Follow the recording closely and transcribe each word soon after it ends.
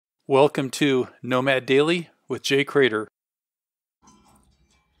Welcome to Nomad Daily with Jay Cradeur.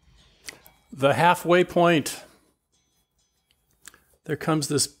 The halfway point. There comes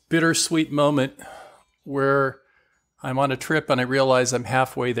this bittersweet moment where I'm on a trip and I realize I'm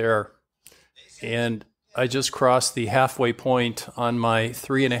halfway there. And I just crossed the halfway point on my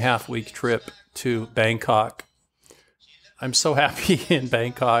 3.5-week trip to Bangkok. I'm so happy in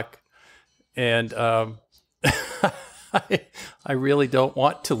Bangkok. And I really don't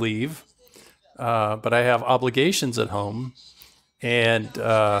want to leave, but I have obligations at home, and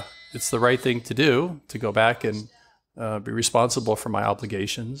it's the right thing to do to go back and be responsible for my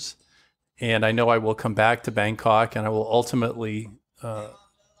obligations. And I know I will come back to Bangkok, and I will ultimately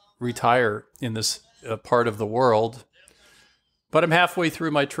retire in this part of the world. But I'm halfway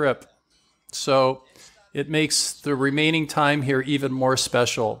through my trip, so it makes the remaining time here even more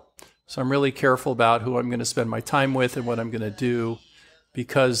special. So I'm really careful about who I'm going to spend my time with and what I'm going to do,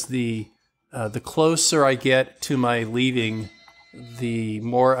 because the closer I get to my leaving, the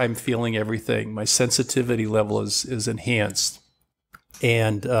more I'm feeling everything. My sensitivity level is enhanced,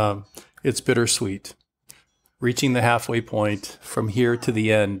 and it's bittersweet. Reaching the halfway point from here to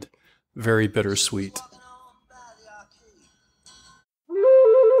the end, very bittersweet.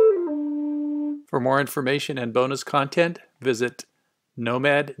 For more information and bonus content, visit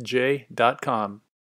nomadj.com.